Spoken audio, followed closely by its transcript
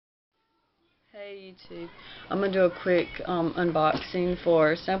Hey YouTube, I'm going to do a quick unboxing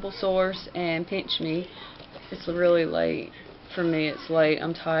for Sample Source and PinchMe. It's really late for me, it's late,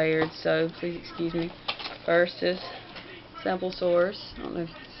 I'm tired, so please excuse me. First is Sample Source, I don't know if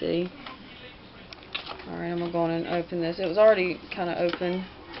you can see. Alright, I'm going to go in and open this. It was already kind of open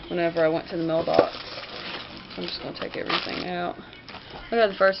whenever I went to the mailbox. So I'm just going to take everything out.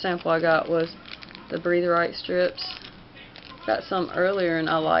 The first sample I got was the Breathe Right strips. Got some earlier and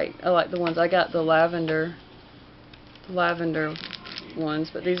I like the ones. I got the lavender ones,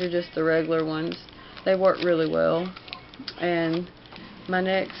 but these are just the regular ones. They work really well. And my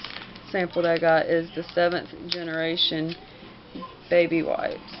next sample that I got is the 7th generation baby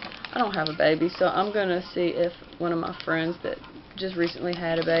wipes. I don't have a baby, so I'm gonna see if one of my friends that just recently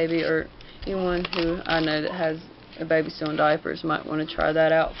had a baby, or anyone who I know that has a baby still in diapers, might want to try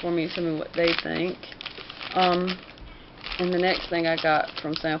that out for me and tell me what they think. And the next thing I got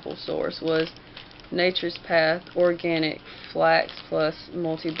from Sample Source was Nature's Path Organic Flax Plus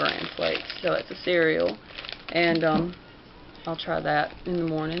Multi-Brand Flakes. So it's a cereal, and I'll try that in the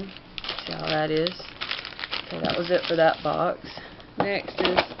morning, see how that is. Okay, that was it for that box. Next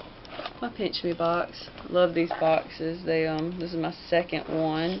is my PinchMe box. I love these boxes. This is my second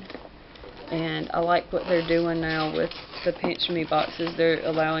one, and I like what they're doing now with the PinchMe boxes. They're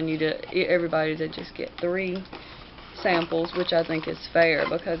allowing everybody to just get 3 samples, which I think is fair,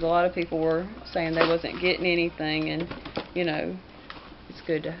 because a lot of people were saying they wasn't getting anything, and you know, it's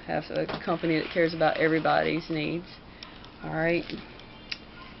good to have a company that cares about everybody's needs. Alright,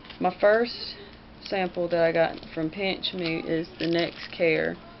 my first sample that I got from PinchMe is the Next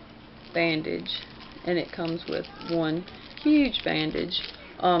Care bandage, and it comes with one huge bandage.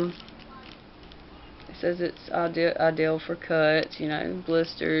 It says it's ideal for cuts, you know,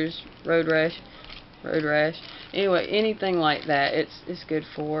 blisters, road rash. Anyway, anything like that, it's good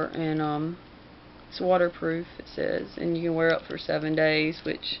for. And it's waterproof, it says, and you can wear it for 7 days,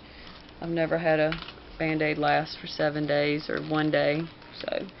 which I've never had a Band-Aid last for 7 days or 1 day.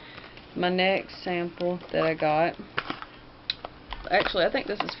 So my next sample that I got, actually I think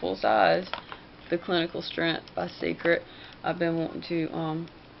this is full size, the Clinical Strength by Secret. I've been wanting to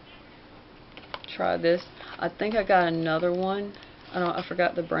try this. I think I got another one. I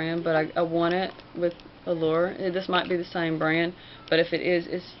forgot the brand, but I want it with Allure. This might be the same brand, but if it is,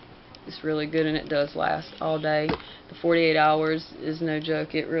 it's really good, and it does last all day. The 48 hours is no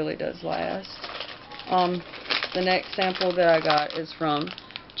joke. It really does last. The next sample that I got is from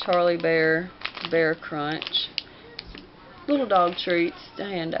Charlie Bear Crunch. Little dog treats to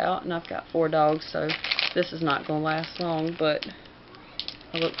hand out, and I've got 4 dogs, so this is not going to last long, but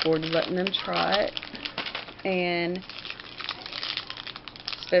I look forward to letting them try it. And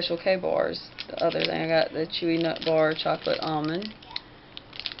Special K bars. The other thing I got, the Chewy Nut Bar Chocolate Almond,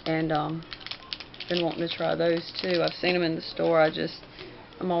 and been wanting to try those too. I've seen them in the store.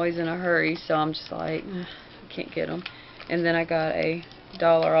 I'm always in a hurry, so I'm just like, I can't get them. And then I got a $1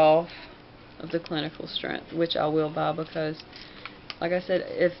 off of the Clinical Strength, which I will buy, because like I said,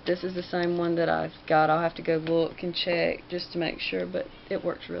 if this is the same one that I've got, I'll have to go look and check just to make sure, but it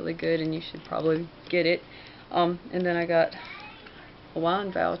works really good, and you should probably get it. And then I got a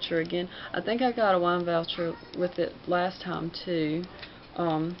wine voucher again. I think I got a wine voucher with it last time too.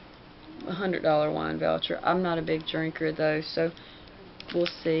 $100 wine voucher. I'm not a big drinker though, so we'll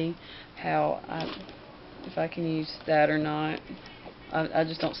see if I can use that or not. I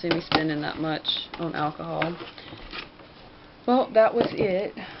just don't see me spending that much on alcohol. Well, that was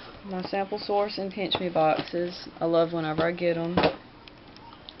it. My Sample Source and PinchMe boxes. I love whenever I get them.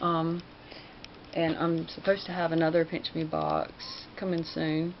 And I'm supposed to have another PinchMe box coming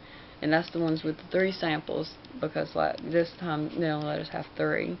soon, and that's the ones with the 3 samples, because like this time they'll let us have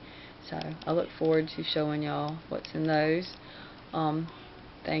 3. So I look forward to showing y'all what's in those.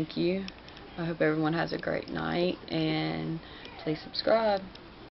 Thank you. I hope everyone has a great night, and please subscribe.